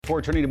Before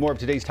turning to more of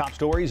today's top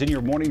stories in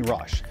your morning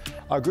rush,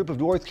 a group of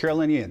North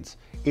Carolinians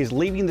is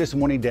leaving this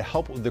morning to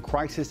help with the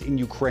crisis in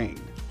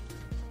Ukraine.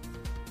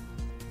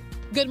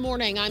 Good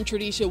morning, I'm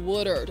Tradisha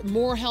Woodard.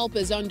 More help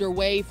is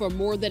underway for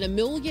more than 1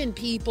 million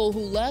people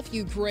who left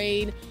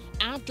Ukraine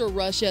after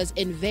Russia's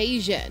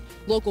invasion.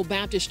 Local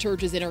Baptist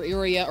churches in our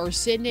area are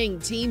sending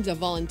teams of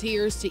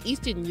volunteers to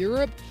Eastern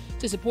Europe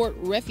to support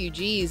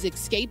refugees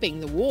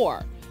escaping the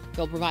war.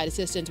 They'll provide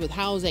assistance with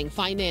housing,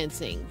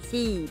 financing,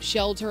 food,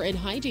 shelter, and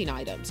hygiene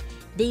items.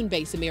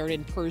 Boone-based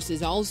Samaritan Purse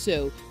is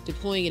also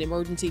deploying an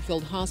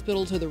emergency-filled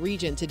hospital to the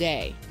region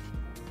today.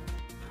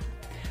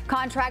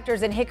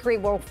 Contractors in Hickory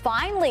will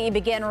finally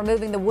begin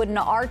removing the wooden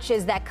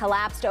arches that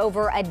collapsed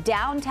over a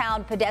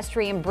downtown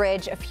pedestrian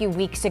bridge a few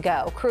weeks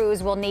ago.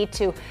 Crews will need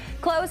to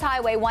close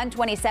Highway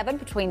 127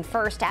 between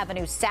 1st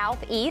Avenue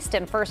Southeast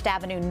and 1st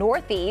Avenue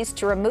Northeast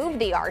to remove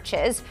the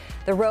arches.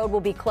 The road will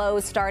be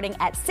closed starting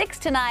at 6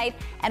 tonight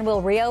and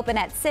will reopen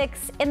at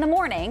 6 in the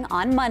morning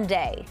on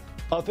Monday.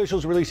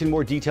 Officials releasing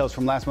more details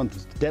from last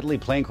month's deadly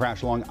plane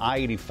crash along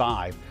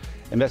I-85.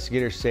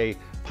 Investigators say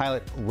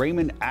pilot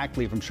Raymond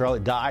Ackley from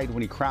Charlotte died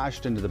when he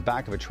crashed into the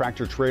back of a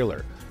tractor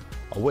trailer.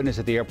 A witness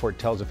at the airport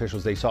tells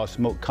officials they saw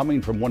smoke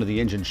coming from one of the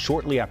engines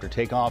shortly after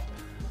takeoff.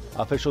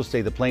 Officials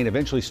say the plane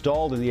eventually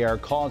stalled in the air,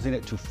 causing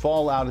it to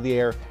fall out of the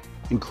air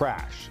and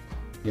crash.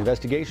 The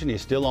investigation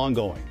is still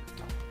ongoing.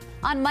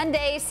 On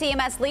Monday,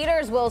 CMS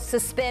leaders will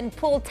suspend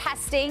pool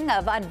testing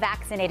of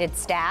unvaccinated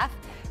staff.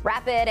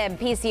 Rapid and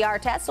PCR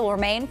tests will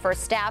remain for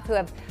staff who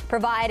have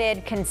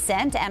provided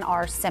consent and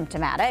are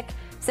symptomatic.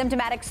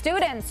 Symptomatic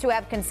students who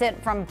have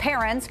consent from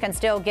parents can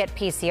still get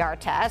PCR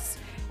tests.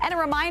 And a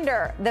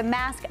reminder, the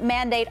mask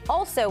mandate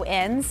also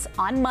ends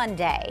on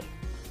Monday.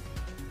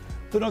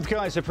 The North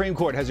Carolina Supreme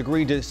Court has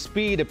agreed to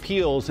speed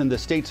appeals in the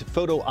state's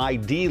photo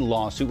ID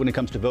lawsuit when it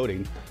comes to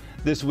voting.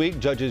 This week,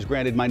 judges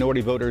granted minority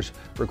voters'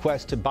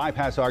 requests to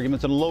bypass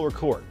arguments in a lower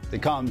court.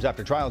 It comes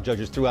after trial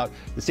judges threw out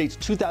the state's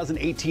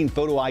 2018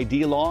 photo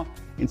ID law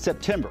in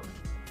September.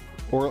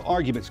 Oral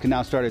arguments can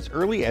now start as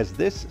early as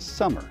this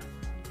summer.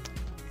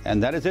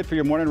 And that is it for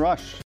your morning rush.